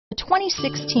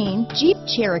2016 Jeep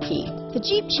Cherokee. The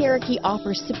Jeep Cherokee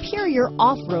offers superior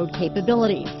off-road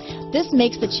capability. This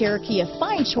makes the Cherokee a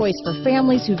fine choice for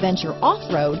families who venture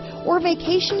off-road or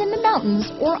vacation in the mountains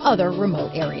or other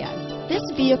remote areas.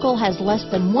 This vehicle has less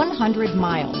than 100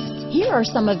 miles. Here are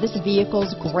some of this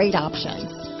vehicle's great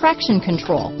options: traction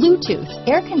control, Bluetooth,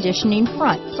 air conditioning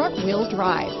front-wheel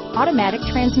drive, automatic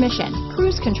transmission,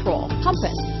 cruise control,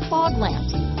 compass, fog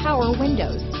lamps, power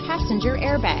windows, passenger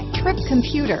airbag, trip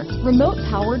computer, remote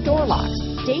power door locks,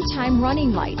 daytime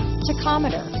running lights,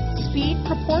 tachometer, speed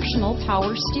proportional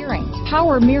power steering,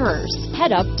 power mirrors,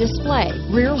 head-up display,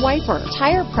 rear wiper,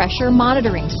 tire pressure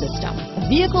monitoring system. A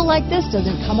vehicle like this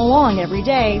doesn't come along every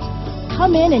day.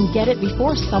 Come in and get it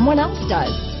before someone else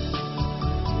does.